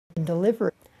and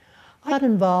delivery. I got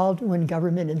involved when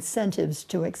government incentives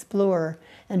to explore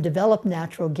and develop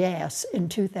natural gas in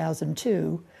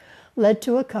 2002 led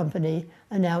to a company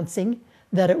announcing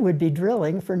that it would be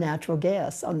drilling for natural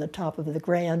gas on the top of the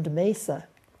Grand Mesa,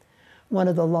 one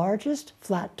of the largest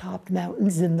flat-topped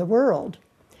mountains in the world,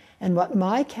 and what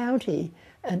my county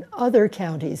and other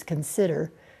counties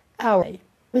consider our.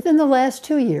 Within the last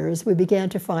 2 years, we began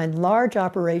to find large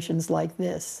operations like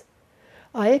this.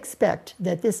 I expect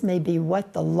that this may be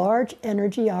what the large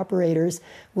energy operators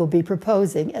will be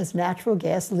proposing as natural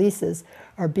gas leases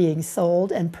are being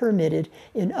sold and permitted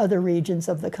in other regions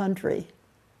of the country.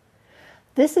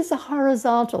 This is a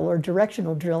horizontal or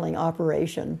directional drilling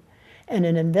operation, and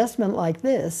an investment like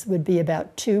this would be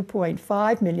about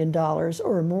 $2.5 million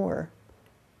or more.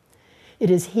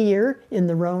 It is here in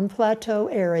the Rhone Plateau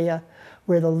area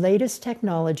where the latest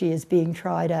technology is being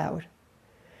tried out.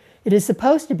 It is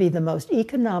supposed to be the most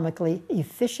economically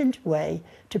efficient way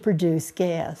to produce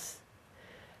gas.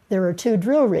 There are 2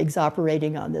 drill rigs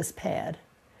operating on this pad.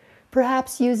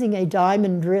 Perhaps using a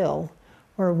diamond drill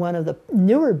or one of the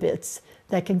newer bits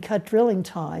that can cut drilling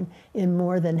time in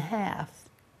more than half.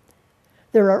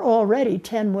 There are already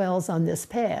 10 wells on this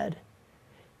pad.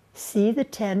 See the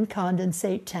 10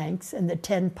 condensate tanks and the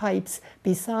 10 pipes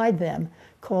beside them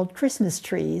called Christmas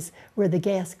trees where the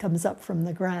gas comes up from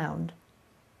the ground.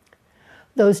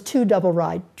 Those 2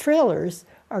 double-ride trailers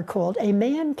are called a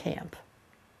man camp.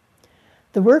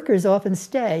 The workers often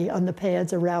stay on the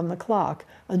pads around the clock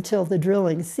until the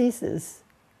drilling ceases.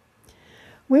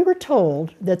 We were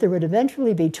told that there would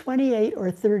eventually be 28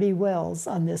 or 30 wells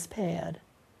on this pad,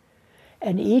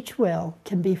 and each well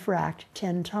can be fracked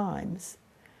 10 times.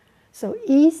 So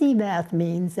easy math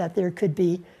means that there could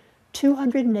be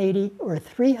 280 or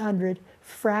 300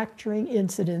 fracturing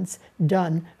incidents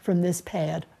done from this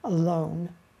pad alone.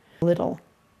 Little.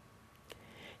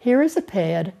 Here is a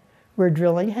pad where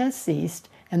drilling has ceased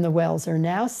and the wells are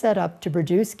now set up to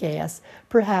produce gas,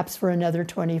 perhaps for another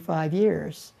 25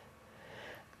 years.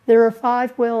 There are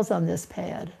 5 wells on this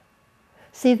pad.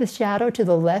 See the shadow to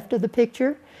the left of the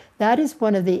picture? That is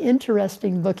one of the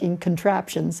interesting looking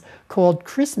contraptions called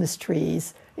Christmas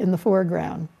trees in the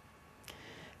foreground.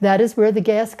 That is where the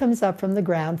gas comes up from the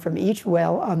ground from each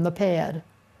well on the pad.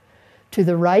 To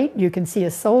the right, you can see a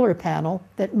solar panel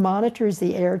that monitors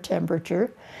the air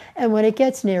temperature, and when it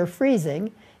gets near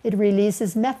freezing, it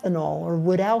releases methanol or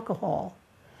wood alcohol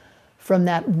from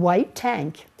that white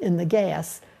tank in the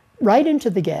gas right into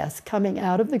the gas coming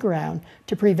out of the ground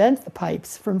to prevent the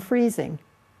pipes from freezing.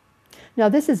 Now,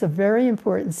 this is a very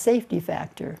important safety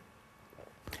factor.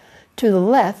 To the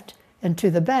left and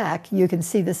to the back, you can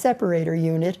see the separator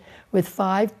unit with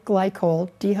 5 glycol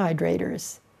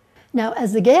dehydrators. Now,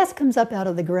 as the gas comes up out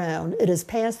of the ground, it is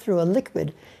passed through a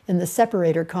liquid in the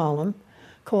separator column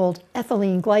called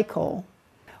ethylene glycol.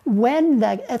 When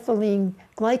that ethylene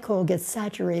glycol gets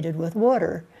saturated with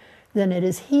water, then it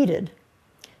is heated,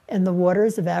 and the water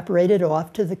is evaporated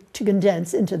off to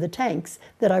condense into the tanks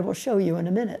that I will show you in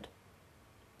a minute.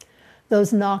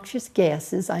 Those noxious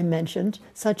gases I mentioned,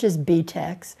 such as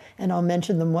BTEX, and I'll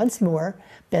mention them once more,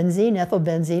 benzene,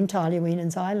 ethylbenzene, toluene,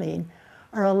 and xylene,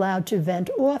 are allowed to vent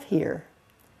off here.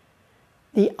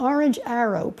 The orange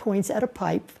arrow points at a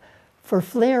pipe for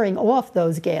flaring off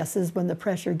those gases when the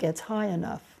pressure gets high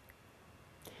enough.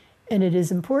 And it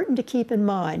is important to keep in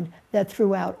mind that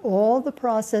throughout all the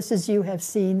processes you have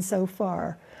seen so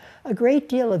far, a great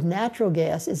deal of natural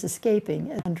gas is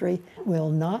escaping and the country will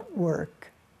not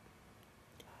work.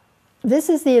 This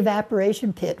is the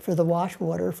evaporation pit for the wash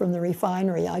water from the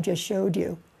refinery I just showed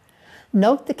you.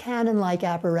 Note the cannon-like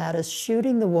apparatus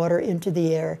shooting the water into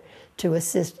the air to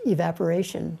assist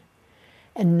evaporation.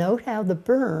 And note how the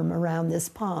berm around this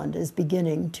pond is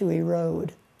beginning to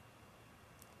erode.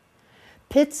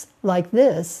 Pits like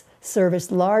this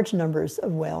service large numbers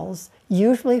of wells,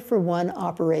 usually for one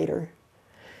operator.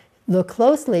 Look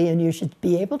closely and you should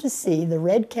be able to see the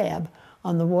red cab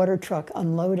on the water truck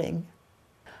unloading.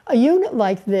 A unit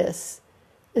like this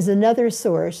is another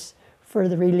source for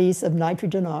the release of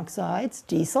nitrogen oxides,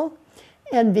 diesel,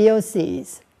 and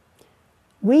VOCs.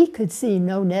 We could see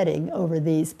no netting over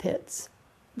these pits.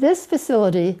 This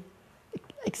facility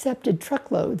accepted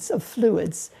truckloads of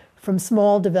fluids from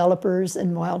small developers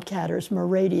and wildcatters from a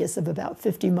radius of about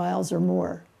 50 miles or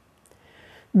more.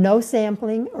 No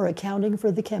sampling or accounting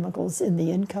for the chemicals in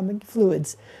the incoming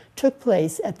fluids took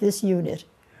place at this unit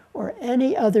or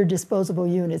any other disposable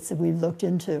units that we've looked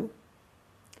into.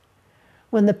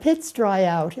 When the pits dry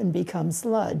out and become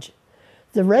sludge,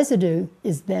 the residue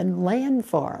is then land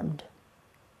farmed.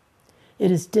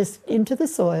 It is disked into the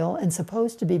soil and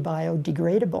supposed to be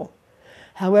biodegradable.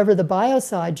 However, the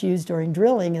biocides used during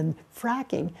drilling and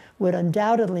fracking would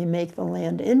undoubtedly make the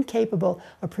land incapable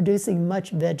of producing much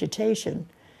vegetation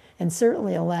and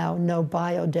certainly allow no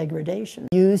biodegradation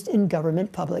used in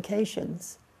government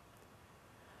publications.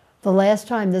 The last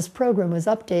time this program was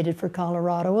updated for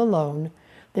Colorado alone,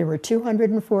 there were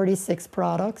 246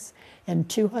 products and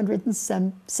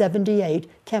 278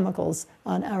 chemicals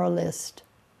on our list.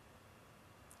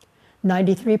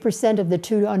 93% of the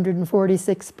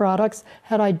 246 products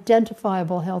had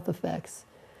identifiable health effects.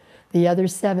 The other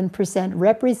 7%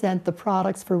 represent the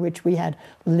products for which we had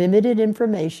limited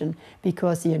information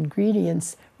because the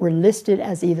ingredients were listed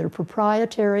as either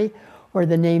proprietary or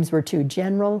the names were too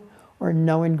general or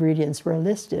no ingredients were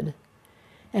listed.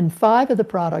 And 5 of the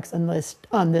products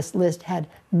on this list had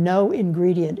no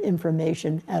ingredient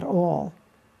information at all.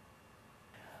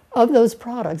 Of those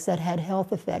products that had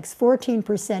health effects,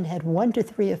 14% had 1 to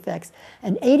 3 effects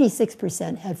and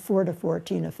 86% had 4 to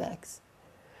 14 effects.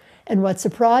 And what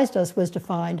surprised us was to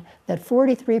find that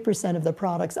 43% of the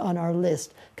products on our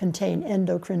list contain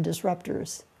endocrine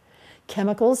disruptors,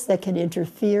 chemicals that can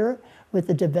interfere with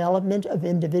the development of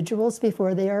individuals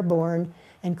before they are born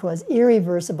and cause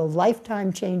irreversible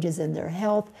lifetime changes in their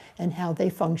health and how they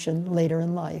function later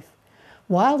in life.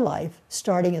 Wildlife,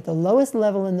 starting at the lowest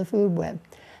level in the food web,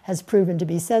 has proven to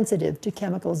be sensitive to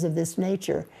chemicals of this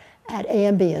nature at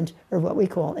ambient, or what we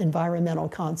call environmental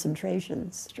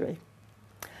concentrations.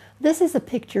 This is a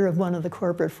picture of one of the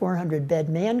corporate 400-bed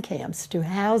man camps to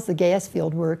house the gas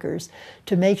field workers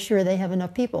to make sure they have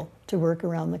enough people to work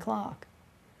around the clock.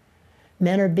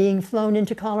 Men are being flown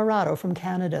into Colorado from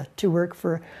Canada to work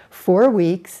for 4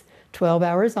 weeks, 12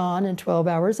 hours on and 12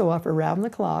 hours off around the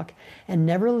clock, and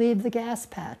never leave the gas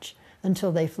patch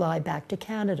until they fly back to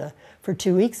Canada for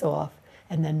 2 weeks off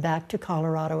and then back to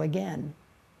Colorado again.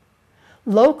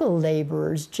 Local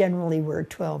laborers generally work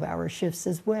 12-hour shifts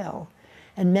as well,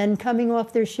 and men coming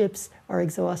off their ships are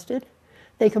exhausted.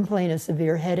 They complain of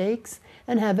severe headaches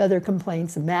and have other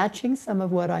complaints matching some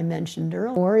of what I mentioned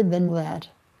earlier. More than that,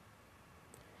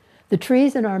 the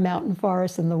trees in our mountain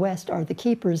forests in the West are the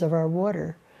keepers of our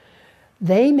water.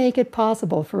 They make it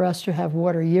possible for us to have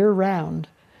water year-round.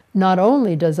 Not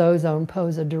only does ozone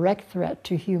pose a direct threat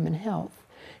to human health,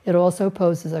 it also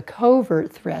poses a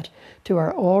covert threat to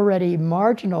our already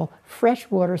marginal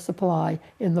freshwater supply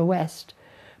in the West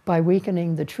by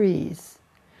weakening the trees.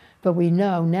 But we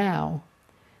know now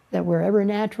that wherever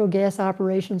natural gas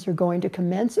operations are going to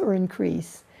commence or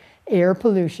increase, air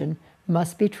pollution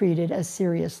must be treated as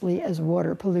seriously as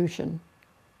water pollution.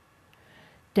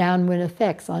 Downwind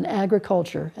effects on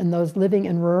agriculture and those living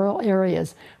in rural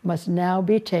areas must now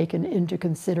be taken into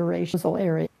consideration.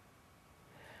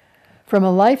 From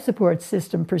a life support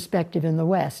system perspective in the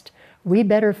West, we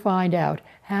better find out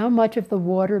how much of the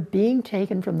water being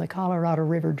taken from the Colorado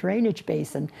River drainage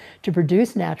basin to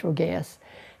produce natural gas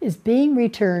is being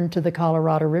returned to the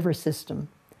Colorado River system.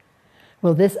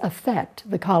 Will this affect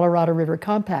the Colorado River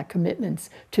Compact commitments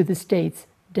to the states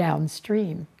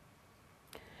downstream?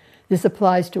 This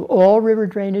applies to all river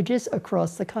drainages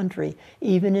across the country,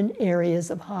 even in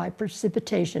areas of high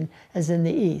precipitation as in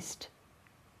the east.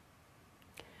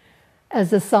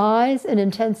 As the size and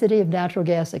intensity of natural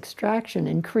gas extraction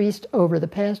increased over the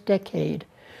past decade,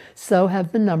 so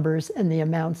have the numbers and the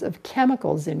amounts of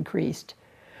chemicals increased,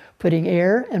 putting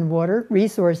air and water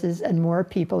resources and more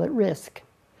people at risk.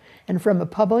 And from a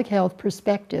public health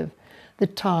perspective, the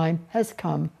time has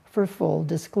come for full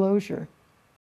disclosure.